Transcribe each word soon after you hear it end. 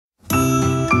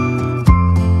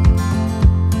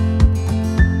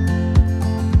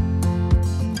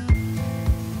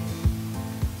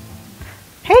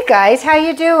guys, how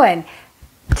you doing?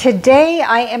 Today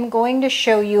I am going to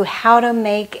show you how to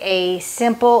make a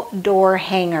simple door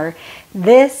hanger.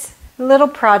 This little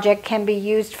project can be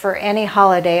used for any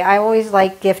holiday. I always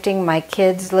like gifting my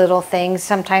kids little things.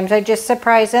 Sometimes I just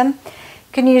surprise them.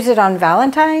 You can use it on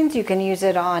Valentine's, you can use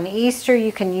it on Easter,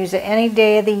 you can use it any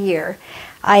day of the year.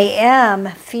 I am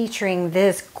featuring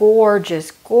this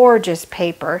gorgeous, gorgeous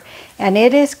paper, and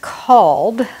it is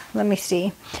called, let me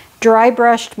see, Dry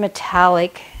Brushed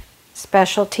Metallic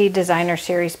Specialty Designer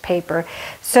Series paper.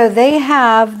 So they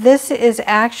have, this is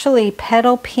actually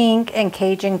Petal Pink and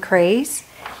Cajun Craze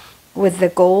with the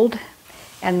gold.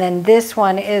 And then this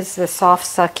one is the Soft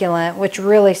Succulent, which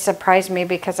really surprised me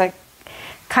because I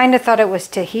kind of thought it was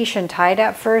Tahitian Tide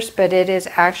at first, but it is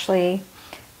actually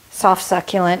Soft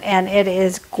Succulent and it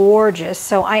is gorgeous.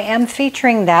 So I am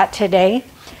featuring that today.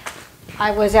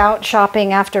 I was out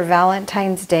shopping after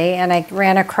Valentine's Day and I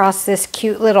ran across this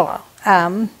cute little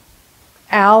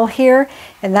owl here,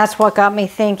 and that's what got me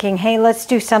thinking, hey, let's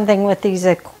do something with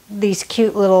these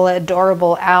cute little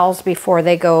adorable owls before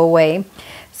they go away.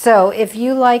 So if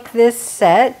you like this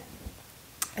set,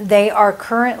 they are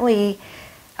currently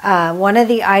one of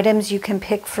the items you can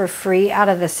pick for free out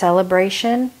of the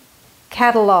celebration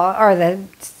catalog or the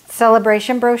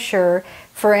celebration brochure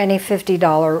for any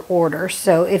 $50 order.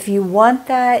 So if you want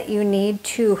that, you need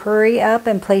to hurry up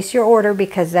and place your order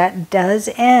because that does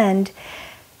end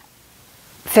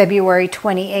February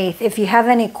 28th. If you have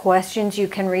any questions, you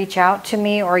can reach out to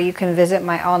me or you can visit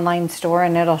my online store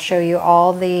and it'll show you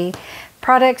all the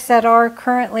products that are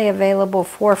currently available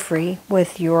for free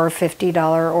with your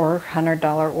 $50 or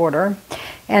 $100 order.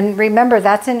 And remember,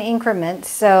 that's an increment,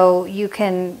 so you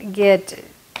can get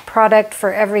product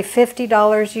for every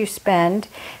 $50 you spend.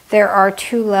 There are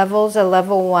two levels, a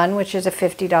level 1, which is a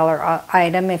 $50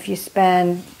 item. If you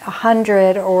spend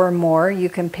 $100 or more, you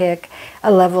can pick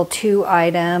a level 2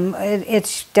 item.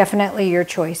 It's definitely your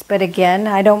choice. But again,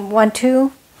 I don't want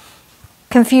to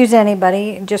confuse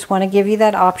anybody. Just want to give you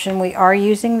that option. We are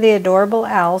using the adorable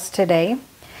owls today,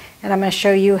 and I'm going to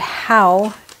show you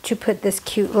how to put this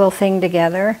cute little thing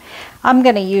together. I'm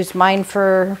going to use mine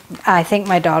for, I think,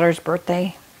 my daughter's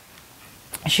birthday.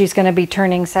 She's going to be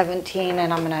turning 17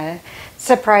 and I'm going to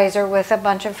surprise her with a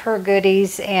bunch of her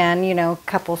goodies and, you know, a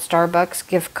couple Starbucks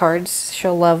gift cards.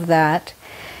 She'll love that.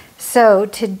 So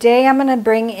today I'm going to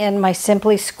bring in my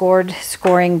Simply Scored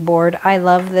scoring board. I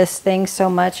love this thing so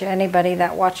much. Anybody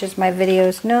that watches my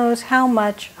videos knows how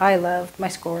much I love my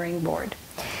scoring board.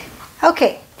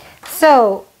 Okay,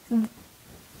 so I'm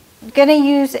going to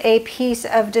use a piece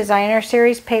of designer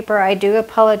series paper. I do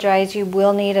apologize, you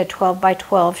will need a 12 by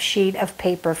 12 sheet of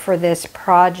paper for this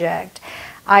project.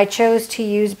 I chose to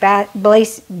use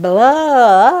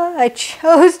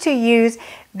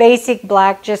basic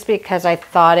black just because I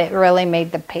thought it really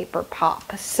made the paper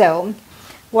pop. So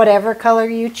whatever color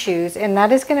you choose, and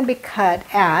that is going to be cut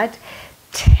at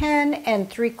 10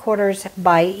 3/4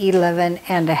 by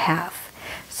 11.5.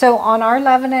 So on our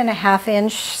 11.5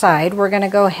 inch side, we're going to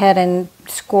go ahead and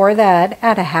score that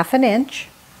at a 1/2 inch.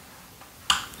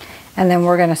 And then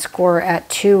we're going to score at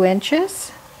 2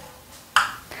 inches,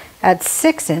 at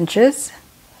 6 inches,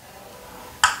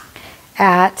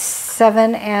 at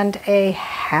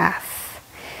 7.5.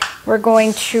 We're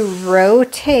going to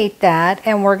rotate that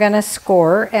and we're going to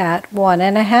score at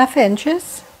 1.5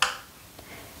 inches.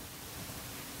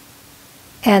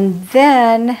 And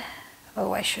then,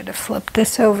 oh, I should have flipped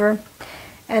this over.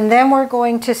 And then we're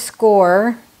going to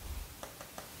score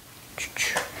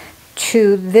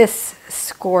to this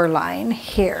score line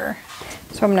here.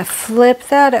 So I'm going to flip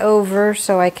that over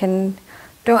so I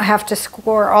don't have to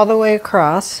score all the way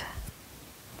across.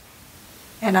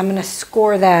 And I'm going to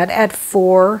score that at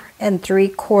 4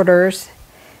 3/4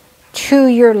 to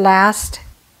your last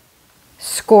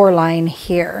score line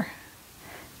here.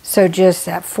 So just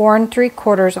at 4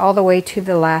 3/4 all the way to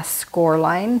the last score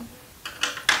line.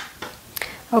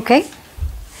 Okay,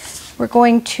 we're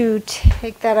going to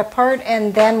take that apart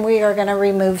and then we are going to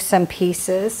remove some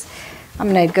pieces.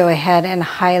 I'm going to go ahead and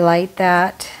highlight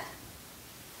that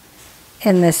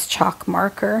in this chalk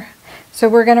marker. So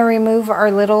we're going to remove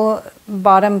our little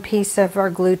bottom piece of our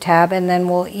glue tab and then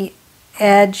we'll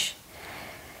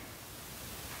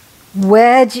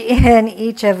wedge in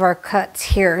each of our cuts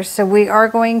here. So we are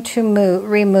going to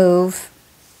remove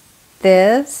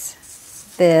this,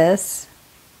 this,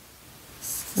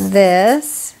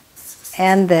 this,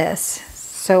 and this.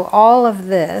 So all of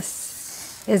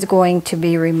this is going to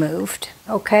be removed,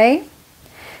 okay?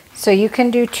 So you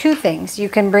can do two things. You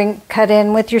can cut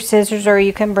in with your scissors or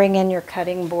you can bring in your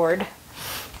cutting board.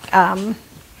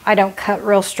 I don't cut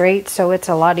real straight, so it's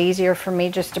a lot easier for me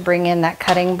just to bring in that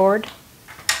cutting board.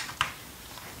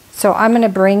 So I'm going to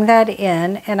bring that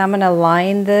in, and I'm going to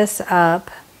line this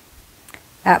up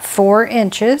at 4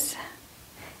 inches,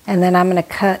 and then I'm going to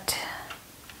cut.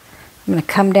 I'm going to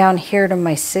come down here to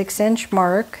my 6-inch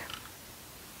mark.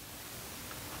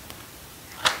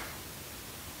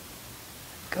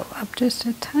 Go up just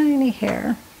a tiny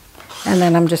hair, and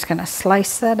then I'm just going to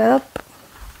slice that up.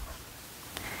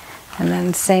 And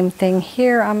then same thing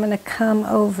here, I'm going to come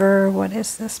over, what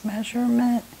is this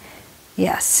measurement?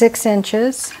 Yeah, 6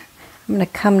 inches. I'm going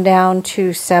to come down to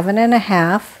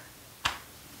 7.5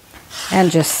 and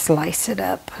just slice it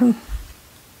up.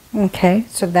 Okay,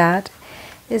 so that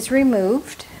is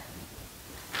removed.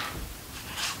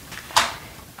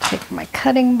 Take my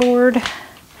cutting board.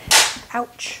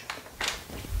 Ouch.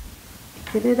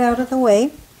 Get it out of the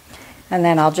way. And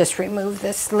then I'll just remove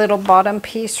this little bottom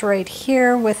piece right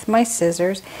here with my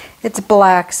scissors. It's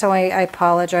black, so I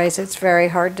apologize. It's very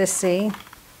hard to see.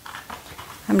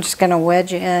 I'm just going to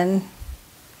wedge in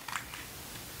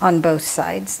on both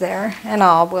sides there. And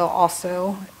we'll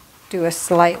also do a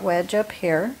slight wedge up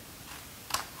here,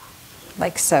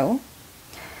 like so.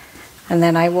 And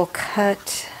then I will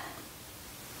cut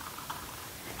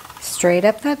straight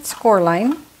up that score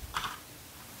line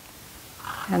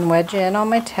and wedge in on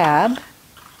my tab.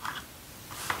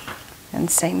 And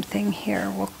same thing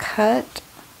here, we'll cut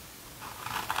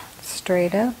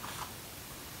straight up,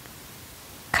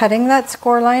 cutting that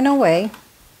score line away,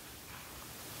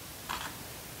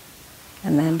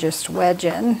 and then just wedge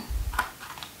in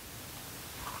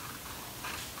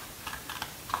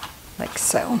like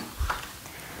so.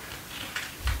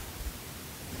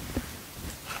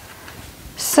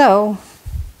 So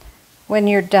when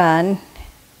you're done,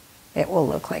 it will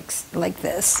look like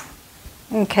this.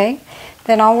 Okay,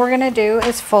 then all we're going to do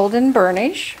is fold and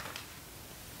burnish.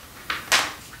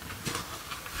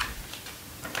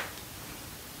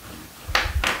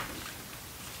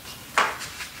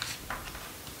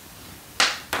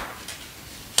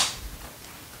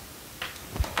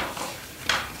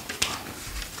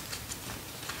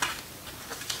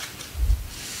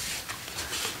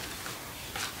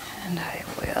 And I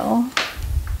will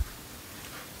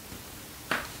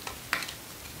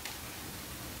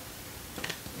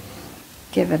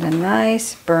give it a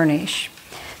nice burnish.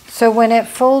 So when it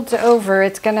folds over,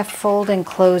 it's going to fold and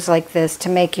close like this to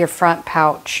make your front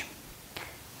pouch.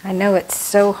 I know it's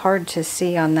so hard to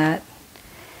see on that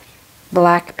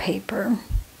black paper.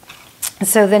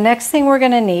 So the next thing we're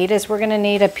going to need is we're going to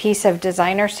need a piece of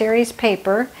designer series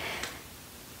paper.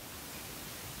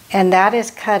 And that is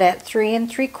cut at 3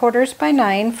 3/4 by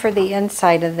 9 for the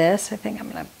inside of this. I think I'm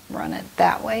going to run it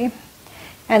that way.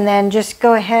 And then just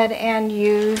go ahead and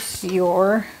use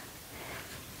your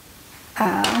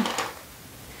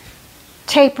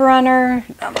tape runner.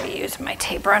 I'm going to use my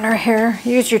tape runner here.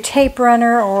 Use your tape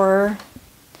runner or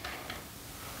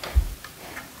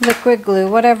liquid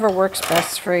glue, whatever works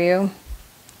best for you.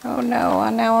 Oh no,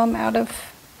 now I'm out of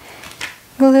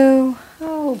glue.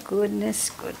 Oh goodness,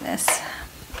 goodness.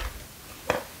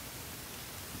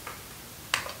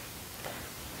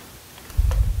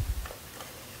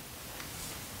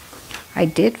 I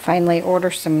did finally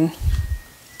order some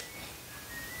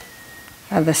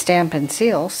of the stamp and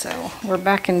seal, so we're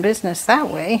back in business that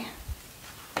way.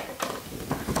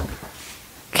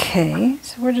 Okay,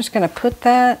 so we're just going to put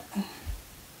that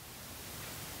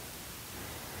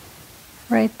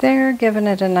right there, giving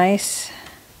it a nice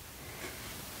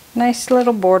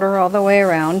little border all the way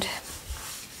around.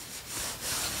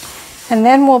 And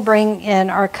then we'll bring in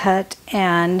our cut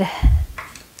and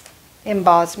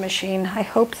emboss machine. I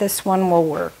hope this one will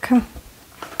work.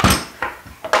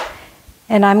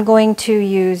 And I'm going to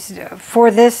use, for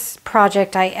this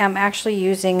project, I am actually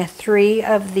using 3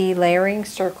 of the layering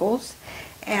circles,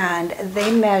 and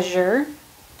they measure,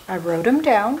 I wrote them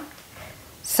down.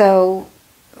 So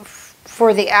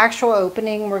for the actual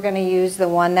opening, we're going to use the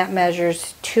one that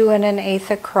measures 2 1/8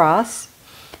 across.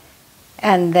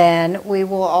 And then we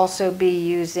will also be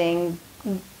using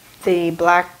the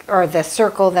black, or the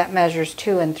circle that measures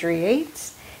 2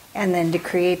 3/8, and then to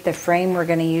create the frame we're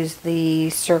going to use the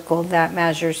circle that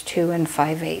measures 2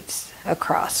 5/8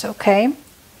 across. Okay,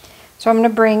 so I'm going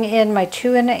to bring in my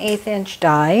 2 1/8 inch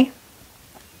die.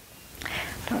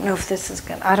 Don't know if this is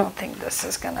gonna, I don't think this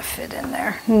is gonna fit in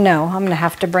there. No, I'm gonna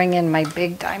have to bring in my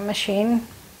big die machine.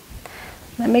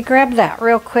 Let me grab that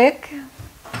real quick.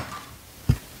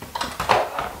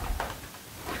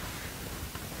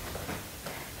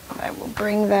 I will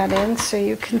bring that in so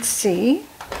you can see.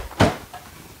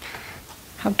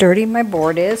 how dirty my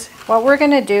board is. What we're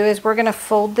going to do is we're going to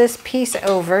fold this piece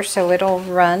over so it'll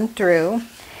run through,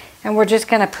 and we're just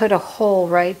going to put a hole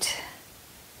right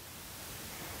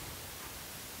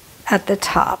at the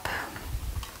top.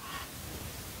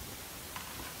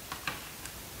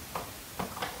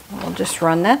 We'll just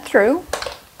run that through.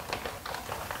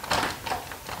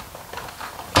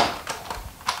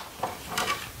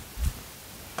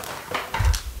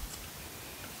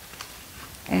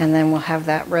 And then we'll have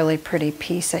that really pretty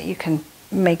piece that you can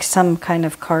make some kind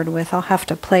of card with. I'll have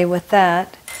to play with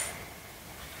that.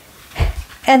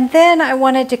 And then I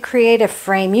wanted to create a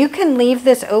frame. You can leave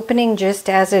this opening just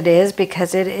as it is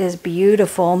because it is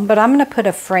beautiful, but I'm going to put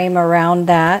a frame around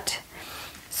that.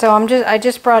 So I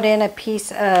just brought in a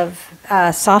piece of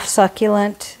soft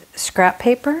succulent scrap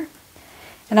paper,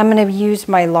 and I'm going to use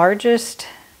my largest,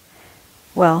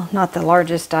 well, not the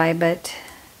largest die, but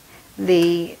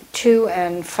the 2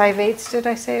 5/8, did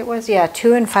I say it was? Yeah,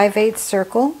 2 5/8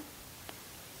 circle.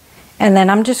 And then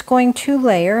I'm just going to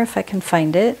layer, if I can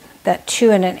find it, that 2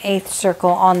 1/8 circle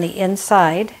on the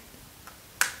inside,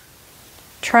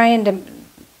 trying to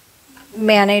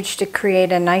manage to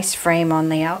create a nice frame on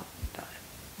the out.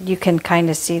 You can kind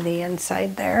of see the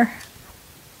inside there.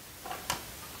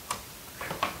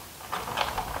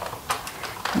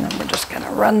 And then we're just going to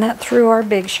run that through our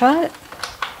Big Shot.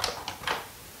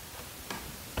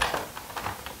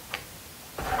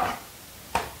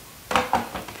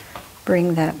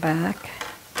 Bring that back.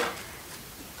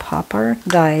 Pop our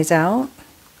dies out.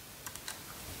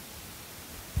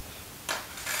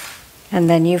 And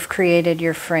then you've created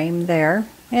your frame there.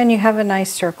 And you have a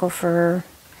nice circle for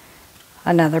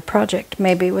another project,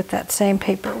 maybe with that same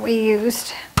paper we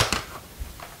used.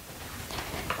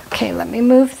 Okay, let me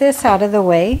move this out of the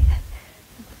way.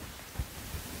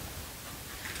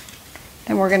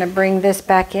 Then we're going to bring this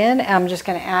back in. I'm just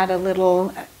going to add a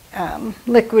little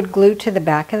liquid glue to the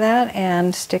back of that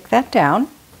and stick that down.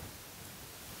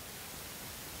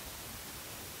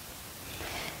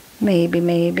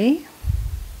 Maybe.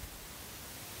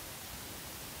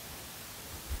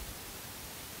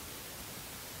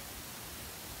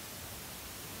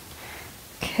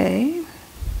 Okay.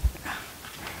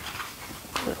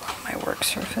 Glue on my work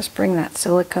surface. Bring that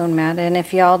silicone mat in.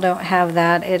 If y'all don't have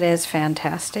that, it is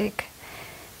fantastic.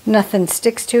 Nothing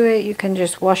sticks to it. You can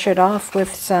just wash it off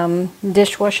with some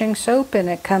dishwashing soap and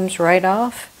it comes right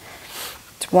off.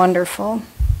 It's wonderful.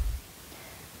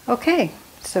 Okay,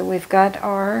 so we've got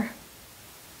our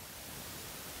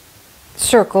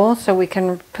circle, so we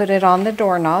can put it on the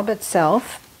doorknob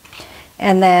itself.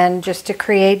 And then just to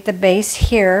create the base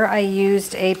here, I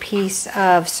used a piece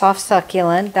of soft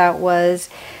succulent that was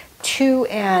 2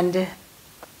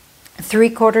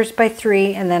 3/4 by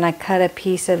 3, and then I cut a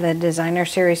piece of the designer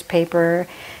series paper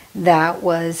that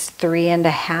was 3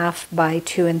 1/2 by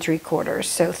 2 3/4.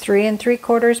 So 3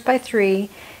 3/4 by 3,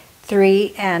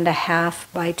 3 1/2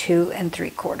 by 2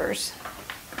 3/4.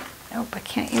 Nope, I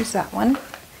can't use that one.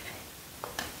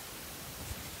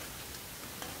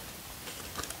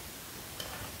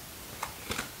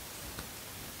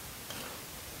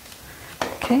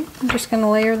 Okay, I'm just going to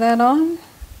layer that on.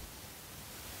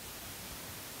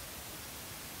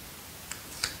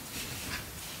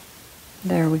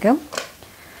 There we go.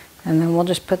 And then we'll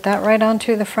just put that right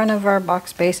onto the front of our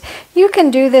box base. You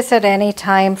can do this at any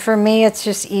time. For me, it's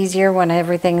just easier when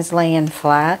everything's laying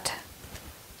flat.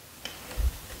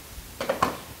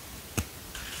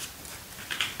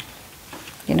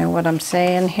 You know what I'm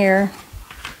saying here?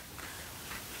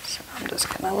 So I'm just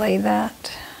going to lay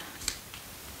that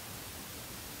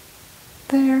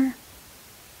there,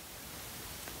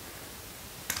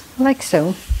 like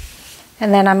so.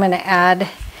 And then I'm going to add,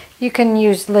 you can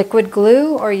use liquid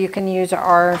glue or you can use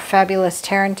our fabulous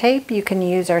tear and tape. You can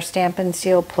use our Stampin'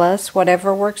 Seal Plus,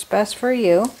 whatever works best for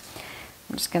you.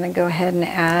 I'm just going to go ahead and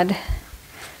add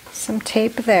some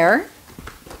tape there.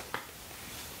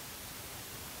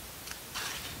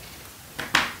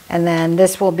 And then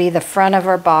this will be the front of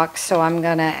our box, so I'm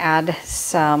going to add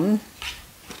some,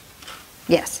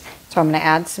 yes, so I'm going to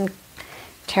add some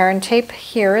tear and tape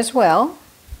here as well.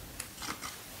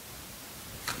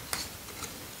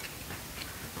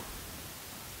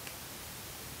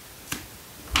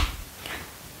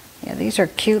 Yeah, these are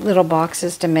cute little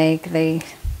boxes to make. I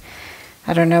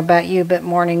don't know about you, but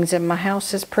mornings in my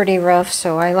house is pretty rough,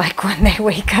 so I like when they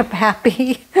wake up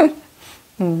happy.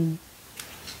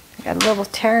 Got a little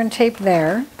tear and tape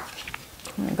there.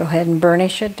 I'm going to go ahead and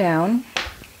burnish it down.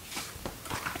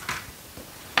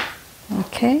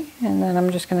 Okay, and then I'm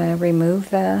just going to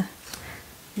remove the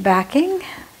backing.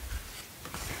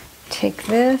 Take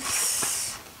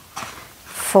this,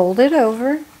 fold it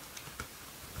over.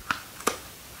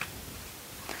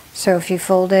 So if you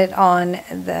fold it on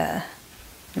the,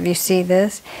 if you see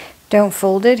this, don't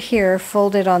fold it here,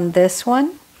 fold it on this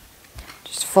one.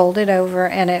 Just fold it over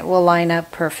and it will line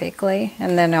up perfectly.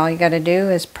 And then all you got to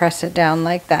do is press it down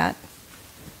like that.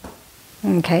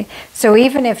 Okay, so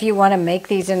even if you want to make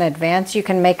these in advance, you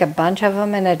can make a bunch of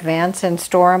them in advance and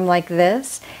store them like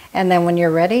this. And then when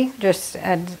you're ready, just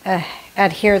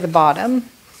adhere the bottom.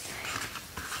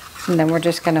 And then we're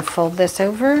just going to fold this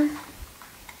over.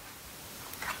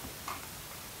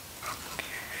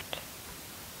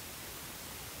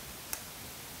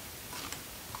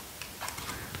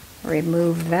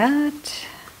 Remove that.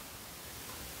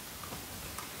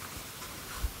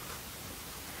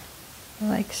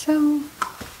 Like so.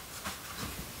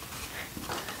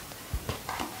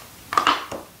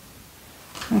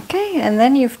 Okay, and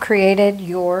then you've created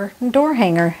your door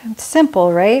hanger. It's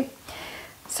simple, right?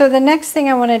 So the next thing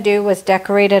I want to do was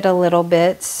decorate it a little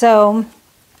bit. So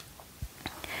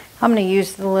I'm going to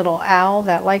use the little owl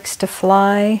that likes to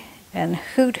fly, and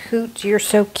hoot hoot, you're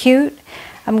so cute.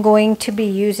 I'm going to be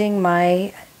using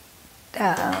my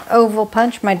oval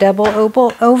punch, my double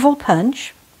oval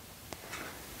punch.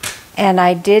 And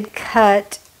I did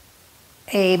cut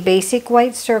a basic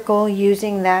white circle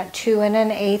using that 2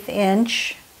 1/8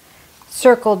 inch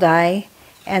circle die,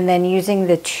 and then using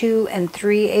the 2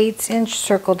 3/8 inch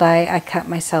circle die, I cut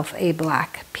myself a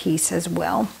black piece as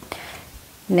well.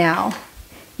 Now,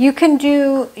 you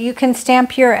can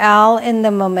stamp your owl in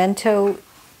the Memento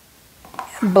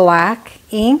black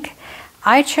ink.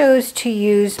 I chose to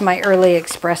use my early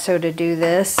espresso to do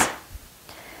this.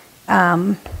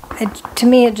 To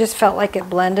me, it just felt like it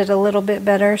blended a little bit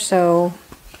better, so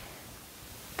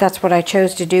that's what I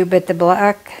chose to do. But the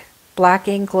black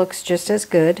ink looks just as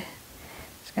good.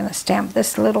 Just gonna stamp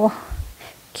this little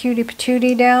cutie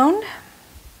patootie down,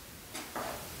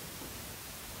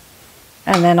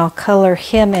 and then I'll color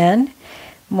him in.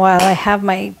 While I have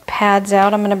my pads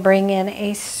out, I'm gonna bring in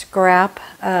a scrap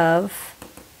of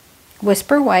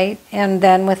Whisper White, and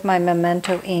then with my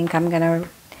Memento ink, I'm gonna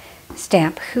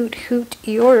stamp hoot hoot,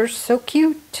 you're so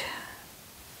cute.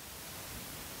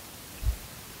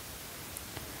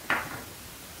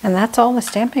 And that's all the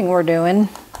stamping we're doing.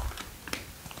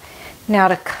 Now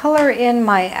to color in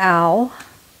my owl,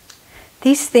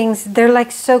 these things, they're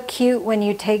like so cute when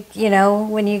you take, you know,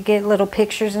 when you get little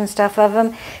pictures and stuff of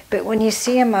them, but when you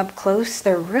see them up close,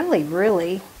 they're really,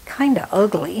 really kind of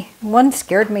ugly. One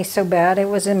scared me so bad. It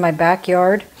was in my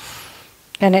backyard,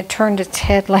 and it turned its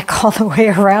head like all the way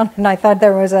around, and I thought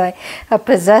there was a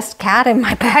possessed cat in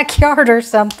my backyard or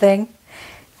something.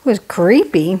 It was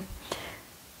creepy.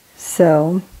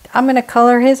 So I'm going to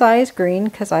color his eyes green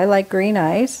because I like green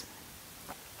eyes.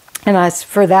 And as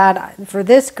for that, for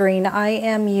this green, I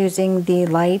am using the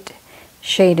light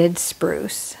shaded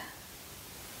spruce.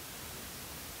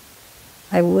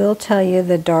 I will tell you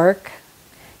the dark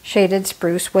shaded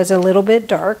spruce was a little bit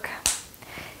dark.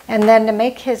 And then to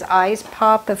make his eyes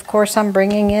pop, of course, I'm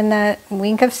bringing in that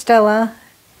Wink of Stella,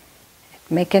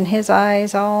 making his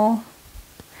eyes all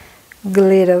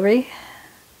glittery,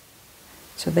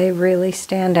 so they really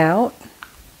stand out.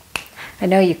 I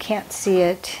know you can't see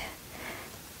it.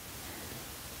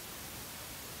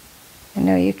 I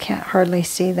know you can't hardly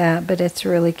see that, but it's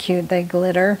really cute. They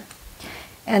glitter.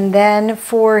 And then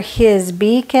for his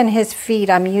beak and his feet,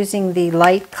 I'm using the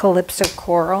light Calypso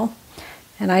Coral.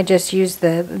 And I just use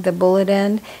the bullet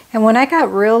end. And when I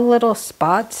got real little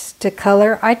spots to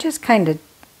color, I just kind of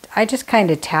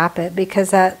tap it,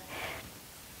 because that,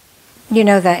 you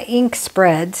know, that ink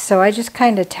spreads. So I just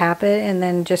kind of tap it and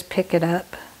then just pick it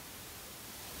up.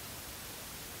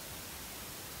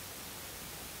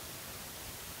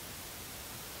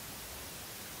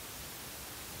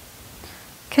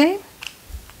 Okay.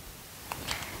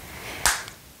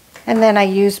 And then I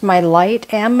use my light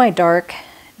and my dark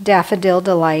Daffodil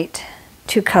Delight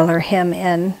to color him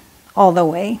in all the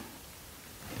way.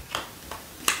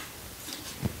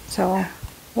 So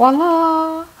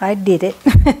voila, I did it.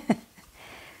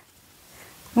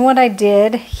 What I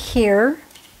did here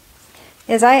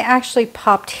is I actually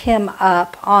popped him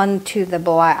up onto the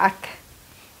black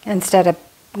instead of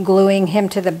gluing him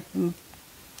to the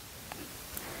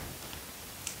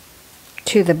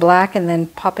black and then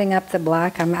popping up the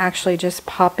black. I'm actually just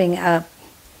popping up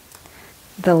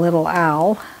the little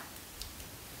owl.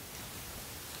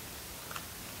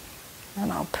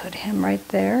 And I'll put him right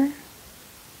there.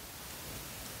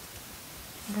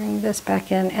 Bring this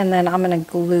back in, and then I'm going to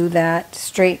glue that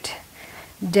straight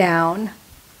down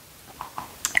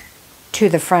to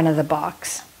the front of the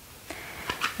box.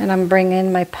 And I'm bringing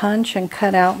in my punch and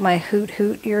cut out my hoot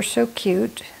hoot, you're so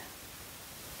cute.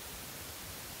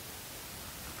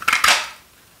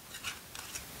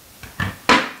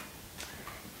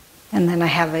 And then I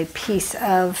have a piece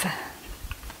of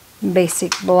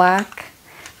basic black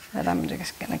that I'm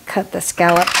just going to cut the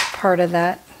scallop part of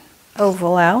that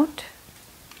oval out.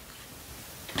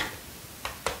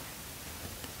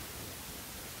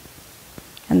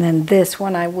 And then this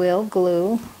one I will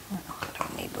glue. I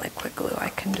don't need liquid glue, I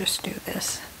can just do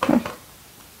this.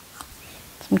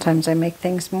 Sometimes I make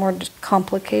things more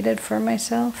complicated for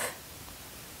myself.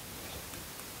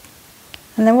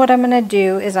 And then what I'm going to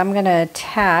do is I'm going to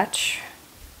attach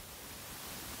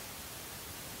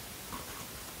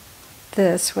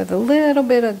this with a little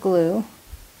bit of glue.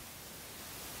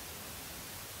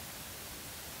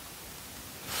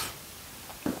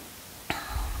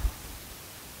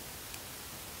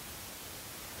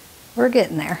 We're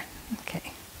getting there.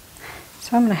 Okay.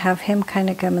 So I'm going to have him kind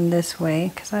of coming this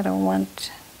way because I don't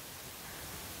want...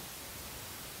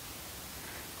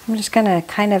 I'm just going to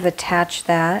kind of attach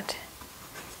that.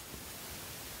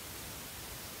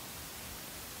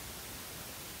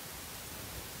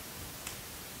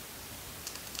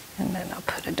 And then I'll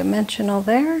put a dimensional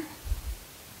there.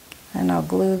 And I'll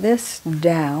glue this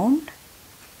down.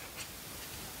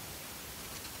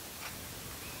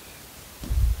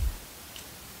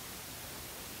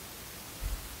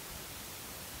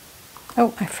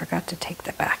 Oh, I forgot to take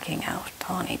the backing out.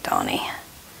 Donnie.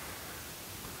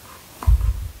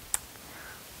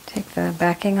 Take the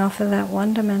backing off of that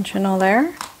one dimensional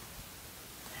there.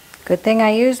 Good thing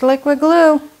I used liquid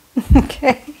glue.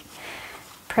 Okay.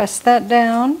 Press that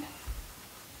down.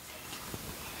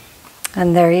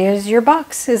 And there is your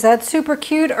box. Is that super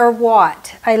cute or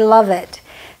what? I love it.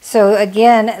 So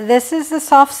again, this is the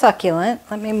soft succulent.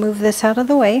 Let me move this out of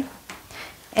the way.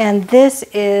 And this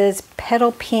is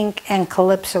petal pink and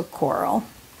calypso coral.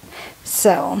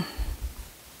 So,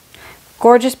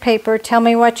 gorgeous paper. Tell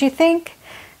me what you think.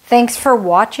 Thanks for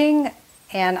watching,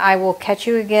 and I will catch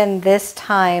you again this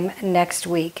time next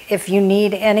week. If you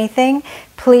need anything,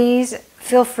 please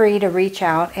feel free to reach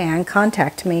out and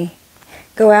contact me.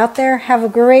 Go out there, have a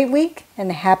great week,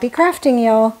 and happy crafting,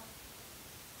 y'all.